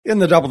In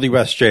the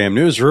WSJM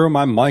newsroom,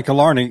 I'm Michael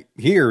Arney.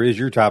 Here is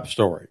your top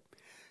story.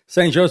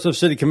 St. Joseph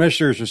City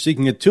Commissioners are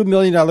seeking a $2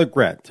 million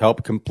grant to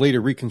help complete a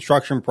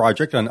reconstruction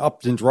project on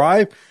Upton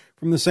Drive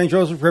from the St.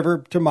 Joseph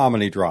River to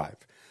Mominy Drive.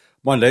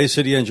 Monday,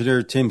 City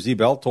Engineer Tim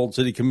Zebelt told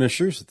City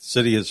Commissioners that the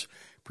city has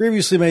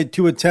previously made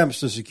 2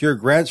 attempts to secure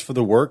grants for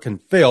the work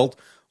and failed,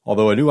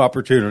 although a new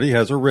opportunity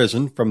has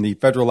arisen from the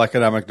Federal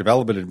Economic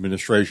Development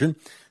Administration.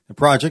 The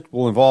project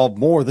will involve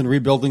more than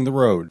rebuilding the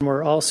road.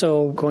 We're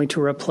also going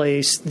to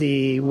replace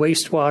the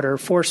wastewater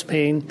force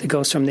main that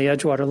goes from the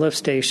Edgewater lift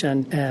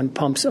station and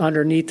pumps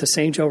underneath the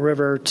St. Joe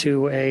River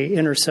to a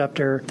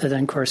interceptor that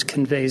then, of course,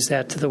 conveys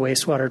that to the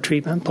wastewater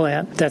treatment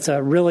plant. That's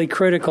a really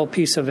critical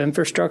piece of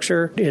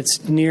infrastructure.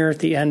 It's near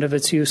the end of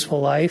its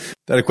useful life.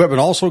 That equipment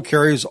also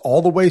carries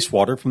all the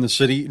wastewater from the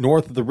city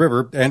north of the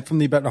river and from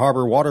the Benton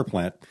Harbor water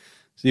plant.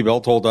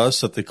 Seabell told us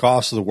that the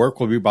cost of the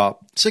work will be about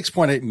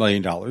 $6.8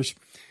 million.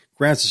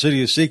 Grants the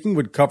city is seeking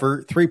would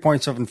cover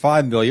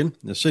 $3.75 million.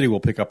 The city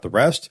will pick up the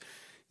rest.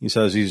 He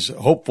says he's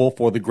hopeful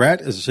for the grant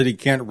as the city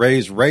can't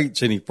raise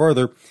rates any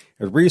further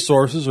as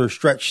resources are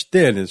stretched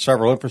thin as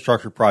several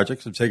infrastructure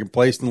projects have taken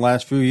place in the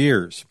last few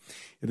years.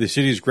 If the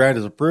city's grant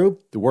is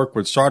approved, the work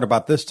would start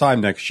about this time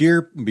next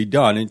year and be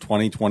done in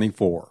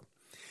 2024.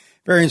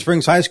 Berrien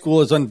Springs High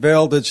School has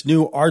unveiled its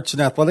new Arts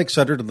and Athletics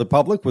Center to the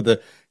public with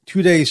a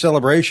 2-day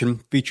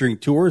celebration featuring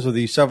tours of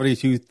the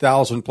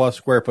 72,000-plus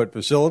square foot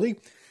facility,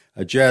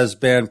 a jazz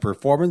band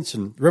performance,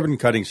 and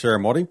ribbon-cutting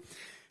ceremony.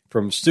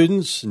 From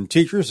students and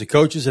teachers to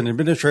coaches and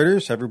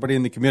administrators, everybody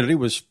in the community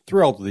was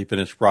thrilled with the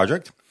finished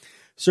project.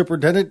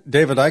 Superintendent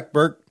David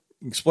Eichberg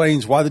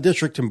explains why the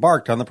district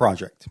embarked on the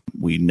project.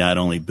 We not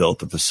only built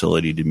the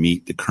facility to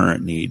meet the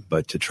current need,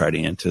 but to try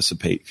to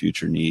anticipate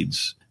future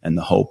needs. And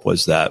the hope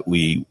was that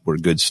we were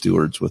good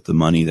stewards with the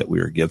money that we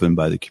were given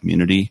by the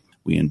community.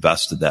 We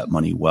invested that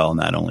money well,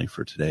 not only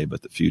for today,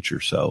 but the future.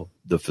 So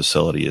the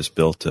facility is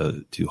built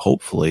to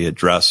hopefully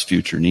address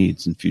future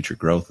needs and future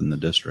growth in the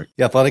district.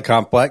 The athletic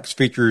complex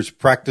features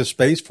practice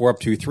space for up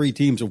to 3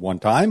 teams at one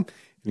time.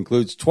 It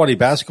includes 20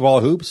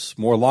 basketball hoops,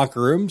 more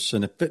locker rooms,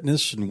 and a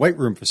fitness and weight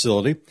room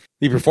facility.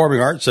 The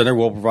Performing Arts Center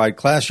will provide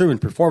classroom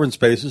and performance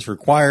spaces for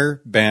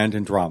choir, band,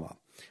 and drama.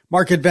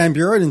 Marquette Van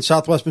Buren and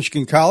Southwest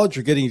Michigan College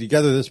are getting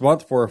together this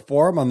month for a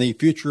forum on the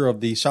future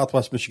of the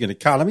Southwest Michigan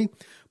economy.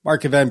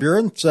 Marquette Van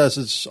Buren says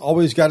it's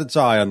always got its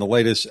eye on the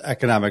latest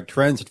economic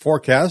trends and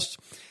forecasts,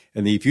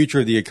 and the Future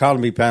of the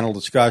Economy panel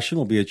discussion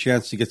will be a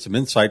chance to get some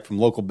insight from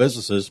local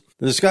businesses.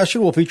 The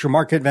discussion will feature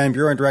Marquette Van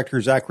Buren Director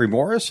Zachary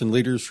Morris and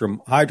leaders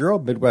from Hydro,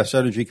 Midwest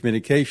Energy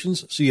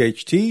Communications,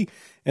 CHT,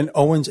 and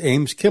Owens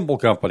Ames Kimball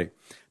Company.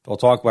 They'll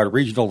talk about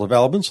regional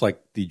developments like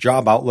the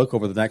job outlook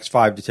over the next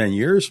 5 to 10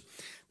 years.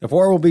 The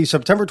forum will be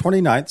September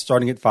 29th,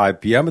 starting at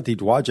 5 p.m. at the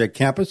Dowagiac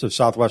campus of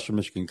Southwestern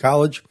Michigan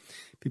College.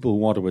 People who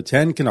want to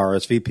attend can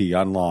RSVP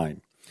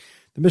online.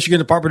 The Michigan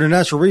Department of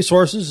Natural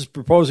Resources is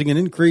proposing an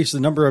increase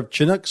in the number of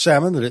Chinook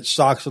salmon that it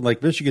stocks in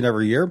Lake Michigan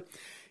every year.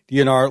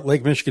 DNR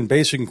Lake Michigan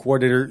Basin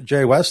Coordinator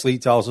Jay Wesley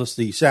tells us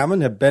the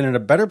salmon have been in a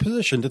better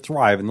position to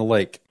thrive in the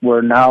lake.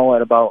 We're now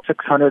at about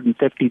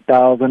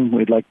 650,000.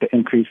 We'd like to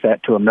increase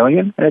that to 1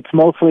 million. And it's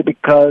mostly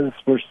because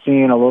we're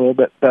seeing a little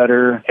bit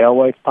better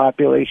alewife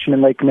population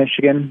in Lake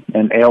Michigan.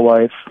 And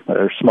alewife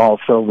are small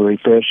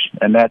silvery fish,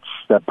 and that's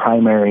the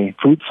primary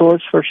food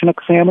source for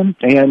Chinook salmon.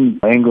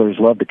 And anglers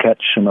love to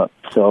catch Chinook,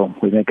 so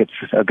we think it's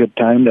a good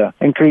time to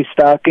increase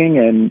stocking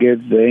and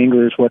give the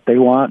anglers what they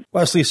want.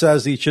 Wesley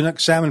says the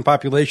Chinook salmon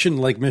population in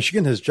Lake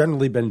Michigan has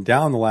generally been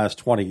down the last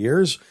 20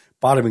 years,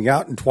 bottoming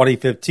out in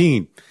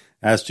 2015.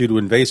 That's due to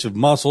invasive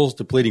mussels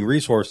depleting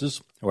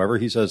resources. However,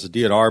 he says the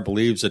DNR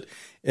believes that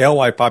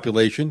alewife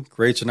population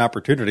creates an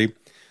opportunity.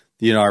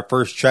 The DNR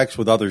first checks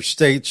with other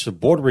states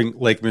bordering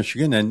Lake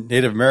Michigan and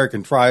Native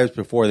American tribes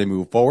before they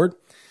move forward.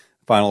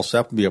 The final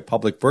step will be a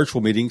public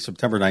virtual meeting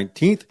September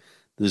 19th.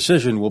 The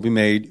decision will be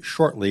made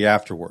shortly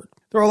afterward.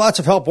 There are lots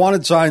of help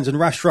wanted signs in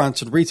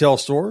restaurants and retail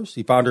stores.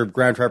 The founder of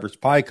Grand Traverse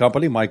Pie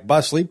Company, Mike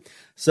Busley,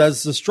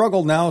 says the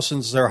struggle now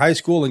since their high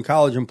school and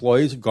college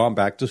employees have gone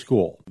back to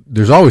school.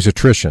 There's always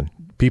attrition.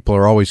 People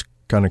are always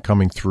kind of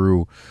coming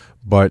through,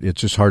 but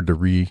it's just hard to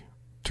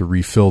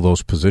refill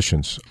those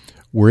positions.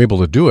 We're able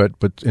to do it,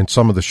 but in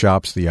some of the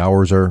shops, the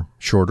hours are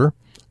shorter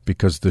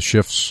because the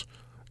shifts,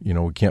 we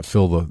can't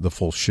fill the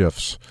full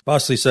shifts.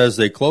 Busley says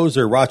they closed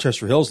their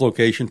Rochester Hills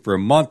location for a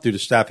month due to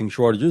staffing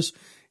shortages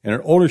and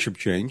an ownership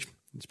change.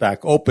 It's back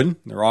open.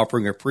 They're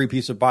offering a free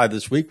piece of pie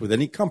this week with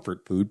any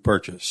comfort food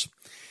purchase.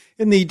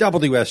 In the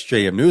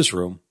WSJM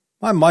newsroom,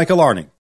 I'm Michael Arney.